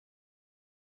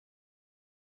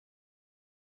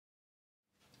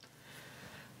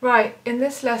Right, in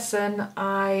this lesson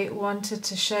I wanted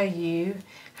to show you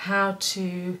how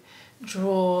to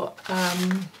draw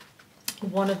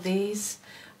one of these.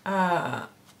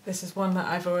 This is one that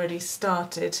I've already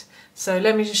started, so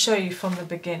let me just show you from the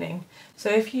beginning.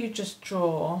 So if you just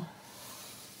draw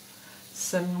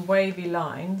some wavy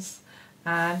lines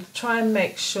and try and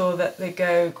make sure that they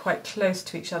go quite close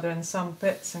to each other in some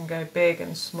bits and go big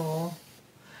and small.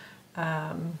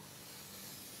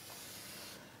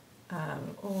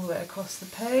 All the way across the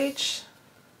page.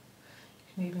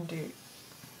 You can even do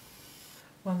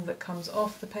one that comes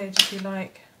off the page if you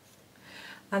like.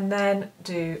 And then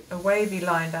do a wavy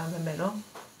line down the middle.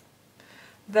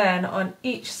 Then on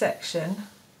each section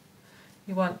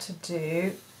you want to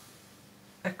do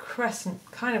a crescent,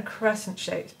 kind of crescent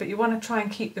shapes, but you want to try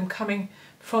and keep them coming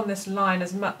from this line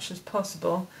as much as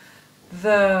possible.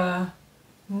 The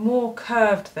more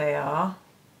curved they are,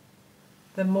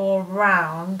 the more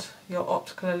round your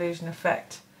optical illusion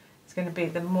effect is going to be,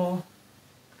 the more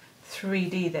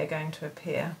 3D they're going to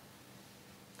appear.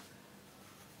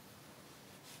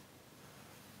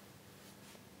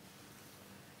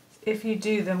 If you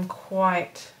do them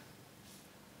quite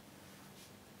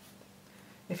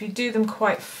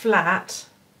flat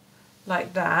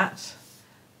like that,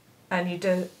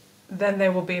 and then they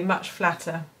will be much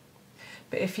flatter.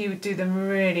 But if you do them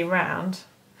really round,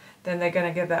 then they're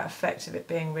going to give that effect of it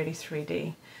being really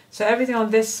 3D. So everything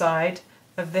on this side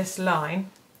of this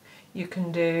line you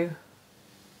can do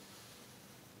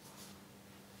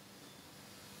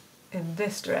in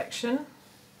this direction.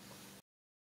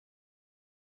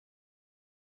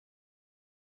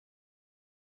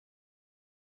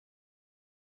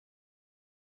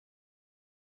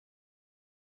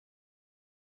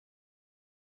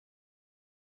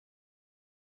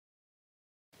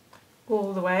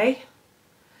 All the way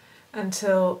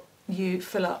until you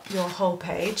fill up your whole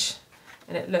page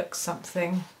and it looks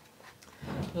something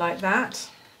like that.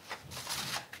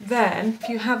 Then if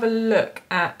you have a look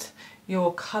at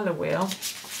your colour wheel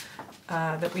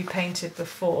that we painted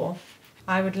before,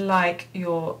 I would like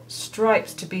your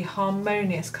stripes to be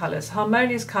harmonious colours.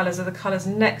 Harmonious colours are the colours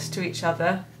next to each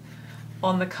other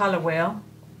on the colour wheel,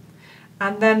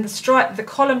 and then the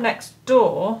column next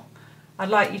door I'd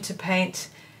like you to paint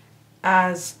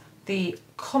as the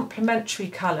complementary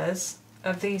colours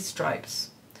of these stripes.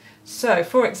 So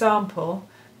for example,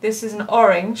 this is an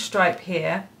orange stripe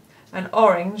here, and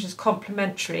orange is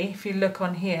complementary if you look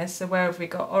on here. So where have we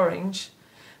got orange?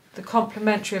 The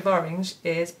complementary of orange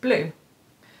is blue.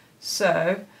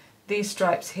 So these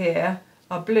stripes here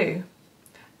are blue,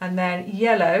 and then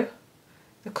yellow,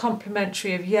 the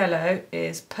complementary of yellow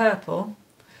is purple,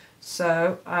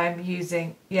 so I'm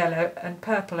using yellow and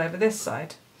purple over this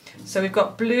side. So we've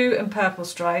got blue and purple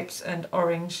stripes and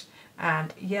orange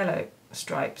and yellow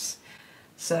stripes.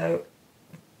 So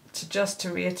just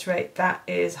to reiterate, that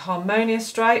is harmonious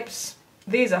stripes.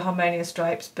 These are harmonious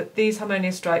stripes, but these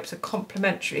harmonious stripes are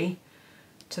complementary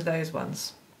to those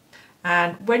ones.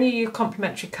 And when you use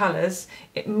complementary colours,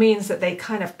 it means that they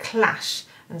kind of clash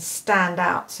and stand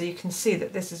out. So you can see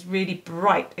that this is really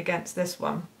bright against this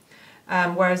one,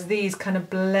 whereas these kind of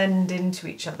blend into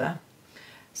each other.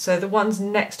 So the ones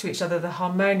next to each other, the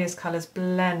harmonious colours,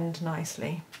 blend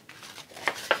nicely.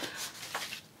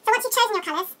 So once you've chosen your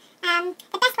colours,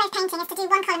 the best way of painting is to do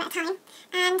one column at a time.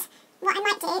 And what I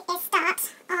might do is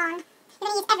start on,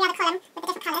 we're going to use every other column with a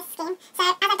different colour scheme. So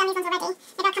as I've done these ones already,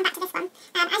 maybe I'll come back to this one.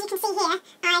 As you can see here,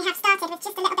 I have started with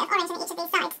just a little bit of orange on each of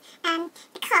these sides,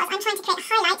 because I'm trying to create a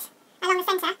highlight along the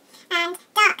centre and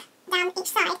dark down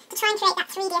each side to try and create that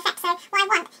 3D effect. So what I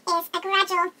want is a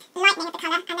gradual lightening of the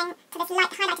colour, and then to this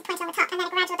light highlighted point on the top, and then a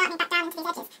gradual darkening back down into these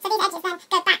edges. So these edges then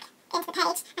go back into the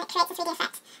page and it creates a 3D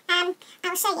effect. I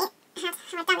will show you how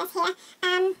I've done this here.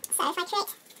 So if I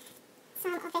create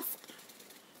some of this,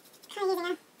 kind of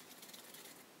using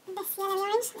this yellowy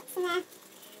orange, that's in there,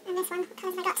 and this one, what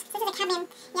colours have I got? So this is a cadmium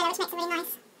yellow, which makes a really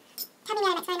nice, cadmium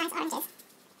yellow makes very nice oranges.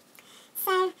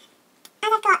 So as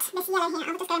I've got this yellow here,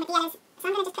 I'll just go in with the yellows. So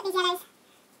I'm going to just put these yellows,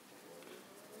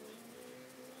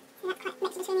 so that quite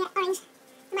mixes between the orange.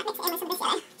 I might mix it in with some of this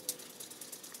yellow.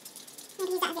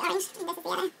 Maybe use that as the orange, and this is the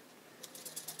yellow.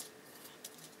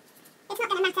 It's not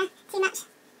going to matter too much.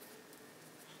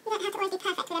 You don't have to always be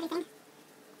perfect with everything.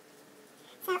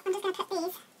 So I'm just going to put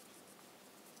these.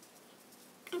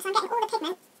 And so I'm getting all the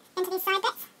pigment into these side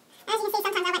bits. As you can see,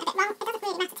 sometimes I went a bit wrong. It doesn't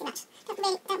really matter too much. Don't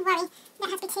worry. You don't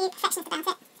have to be too perfectionist about it.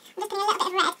 I'm just putting a little bit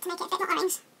of red to make it a bit more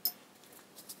orange.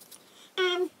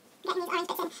 Getting these orange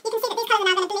bits in. You can see that these colours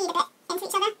are now going to bleed a bit into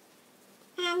each other.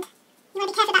 And you want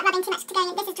to be careful about rubbing too much to go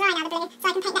in. This is dry now, the blue, so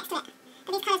I can paint next to it.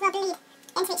 But these colours will bleed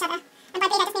into each other. And by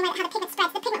bleed I just mean how the pigment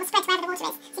spreads. The pigment will spread to wherever the water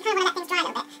is. So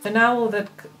So now all the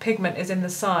pigment is in the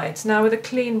sides. Now with a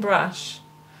clean brush,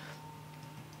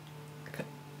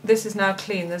 this is now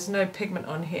clean, there's no pigment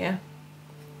on here.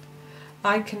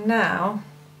 I can now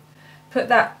put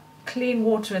that clean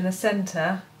water in the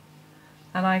centre,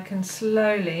 and I can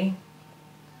slowly,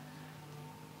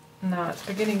 now it's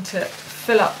beginning to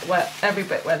fill up every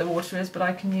bit where the water is, but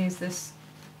I can use this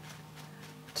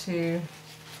to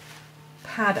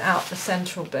pad out the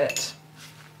central bit.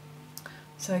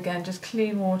 So again, just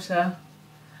clean water.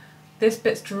 This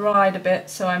bit's dried a bit,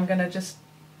 so I'm going to just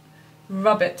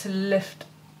rub it to lift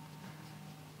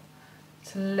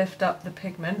up the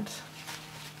pigment.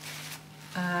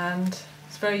 And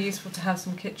it's very useful to have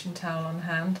some kitchen towel on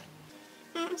hand.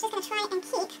 I'm just going to try and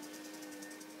keep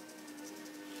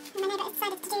my neighbour has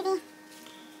decided to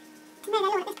mow their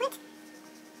lawn at this point.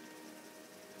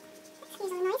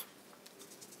 Excuse all the noise.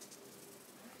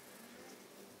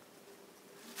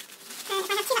 And if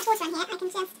I have too much water on here, I can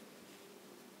lift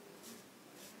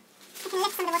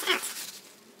some of the water out.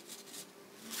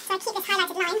 So I keep this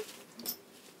highlighted line.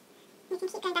 We can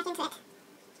keep going back into it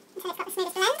until it's got the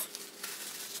smoothest blend.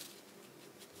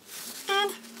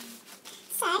 And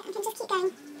so I can just keep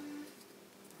going.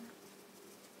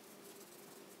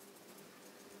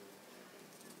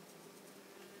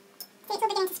 See, it's all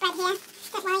beginning to spread here.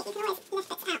 Don't worry, you can always lift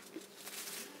bits out.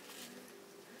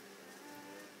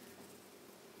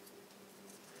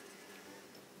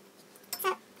 So,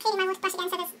 cleaning my water brush again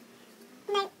so there's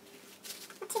not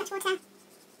too much water.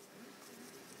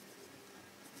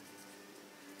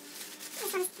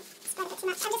 This one's spread a bit too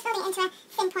much. I'm just building it into a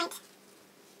thin point.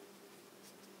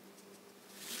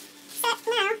 So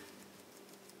now,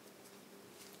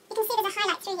 you can see there's a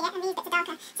highlight through here and these bits are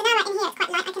darker. So now right in here it's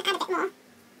quite light, I can add a bit more.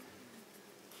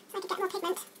 So I can get more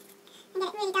pigment and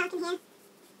get it really dark in here.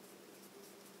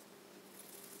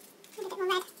 Maybe a bit more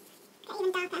red, get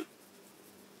even darker.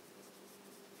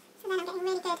 So then I'm getting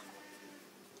really good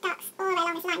darks all the way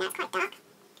along this line. Now it's quite dark.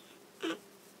 I'm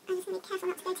just going to be careful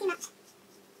not to go too much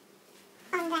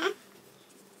on there.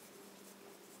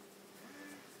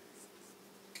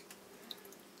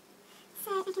 So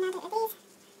I can add it with these.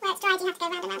 Where it's dried you have to go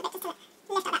round and round a bit just to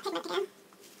lift up that pigment again.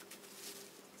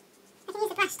 I can use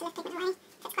the brush to lift pigment away if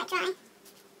it's quite dry.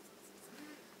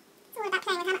 It's all about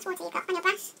playing with how much water you've got on your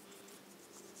brush.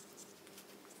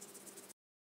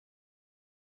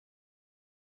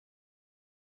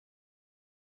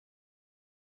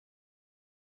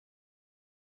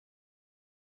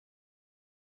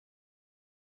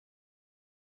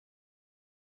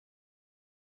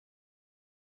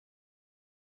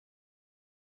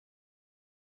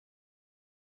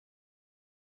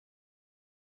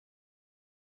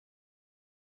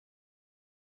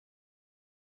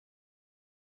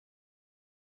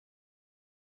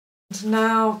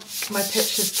 Now my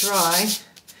picture's dry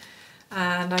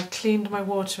and I've cleaned my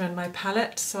water and my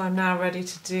palette, so I'm now ready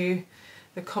to do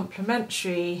the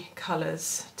complementary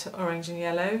colours to orange and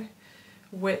yellow,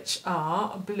 which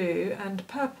are blue and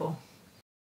purple.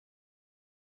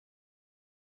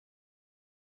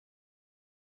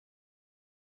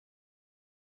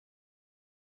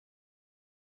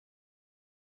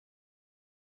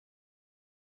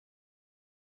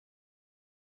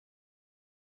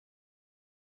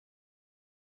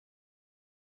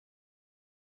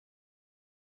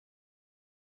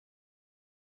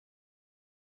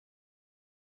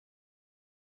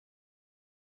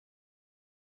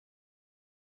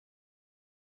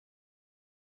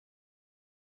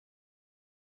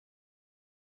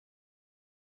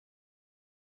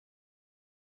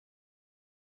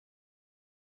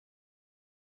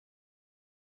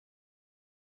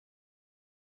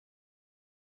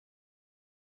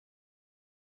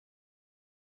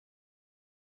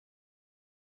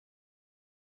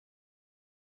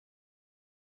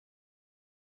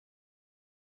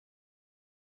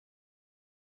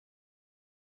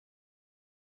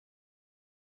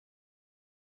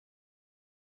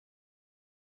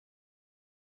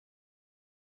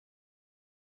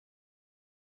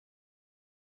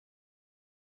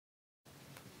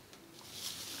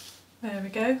 There we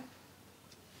go.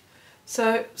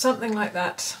 So something like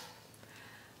that.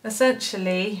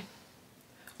 Essentially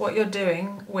what you're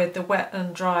doing with the wet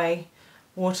and dry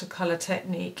watercolour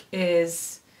technique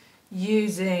is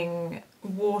using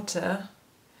water,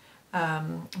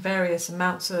 various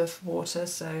amounts of water,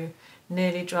 so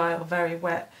nearly dry or very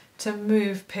wet, to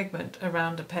move pigment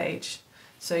around a page.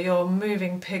 So you're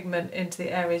moving pigment into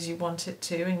the areas you want it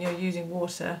to, and you're using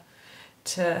water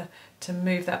to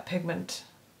move that pigment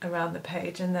around the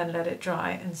page and then let it dry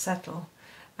and settle.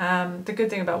 The good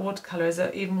thing about watercolour is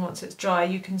that even once it's dry,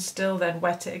 you can still then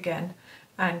wet it again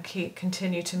and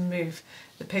continue to move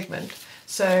the pigment.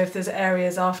 So if there's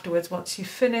areas afterwards, once you've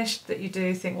finished, that you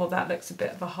do think, well, that looks a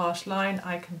bit of a harsh line,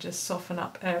 I can just soften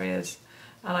up areas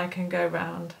and I can go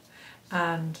round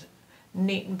and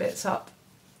neaten bits up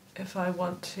if I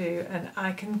want to, and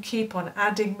I can keep on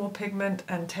adding more pigment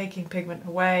and taking pigment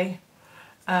away.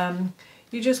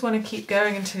 You just want to keep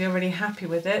going until you're really happy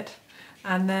with it,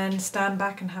 and then stand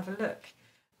back and have a look.